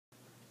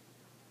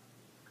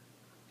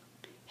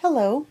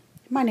Hello,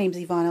 my name's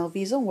Yvonne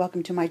and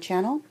welcome to my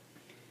channel.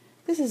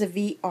 This is a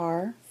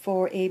VR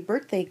for a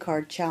birthday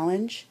card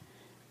challenge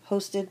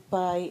hosted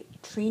by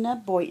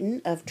Trina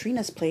Boynton of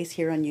Trina's Place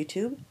here on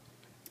YouTube.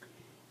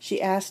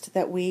 She asked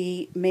that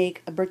we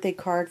make a birthday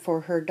card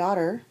for her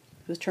daughter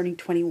who's turning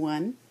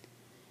 21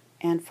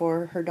 and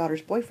for her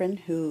daughter's boyfriend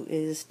who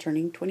is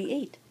turning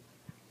 28.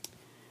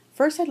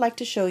 First, I'd like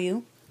to show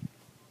you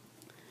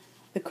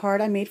the card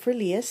I made for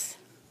Lias.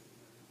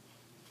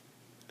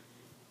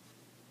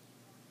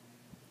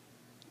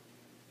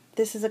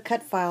 This is a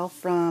cut file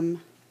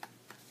from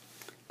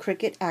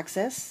Cricut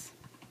Access.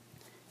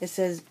 It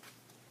says,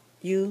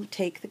 "You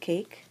take the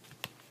cake."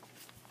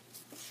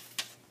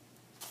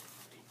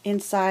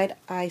 Inside,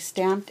 I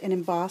stamped and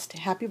embossed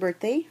 "Happy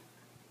Birthday.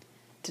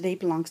 Today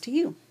belongs to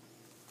you."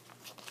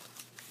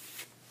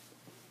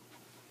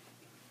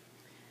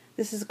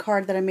 This is a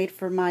card that I made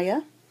for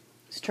Maya,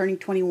 who's turning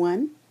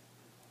 21.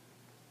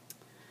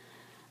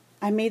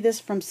 I made this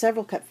from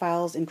several cut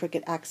files in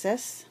Cricut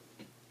Access,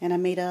 and I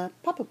made a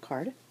pop-up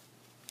card.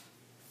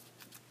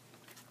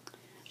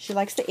 She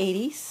likes the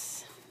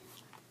 80s.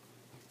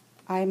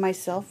 I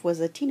myself was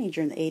a teenager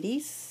in the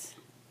 80s,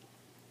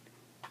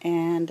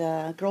 and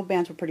girl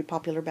bands were pretty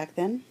popular back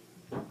then.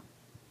 I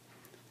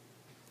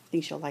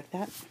think she'll like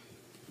that.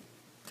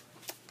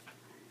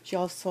 She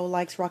also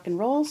likes rock and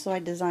roll, so I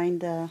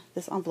designed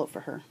this envelope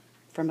for her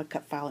from a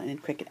cut file in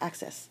Cricut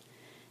Access.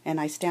 And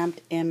I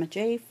stamped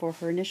MJ for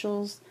her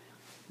initials,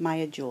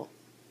 Maya Jewel.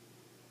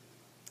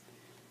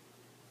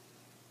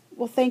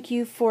 Well, thank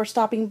you for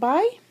stopping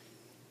by.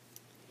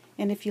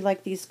 And if you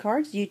like these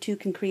cards, you too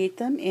can create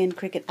them in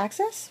Cricut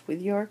Access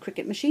with your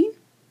Cricut machine.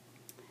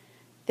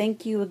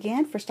 Thank you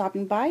again for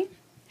stopping by.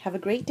 Have a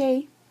great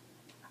day.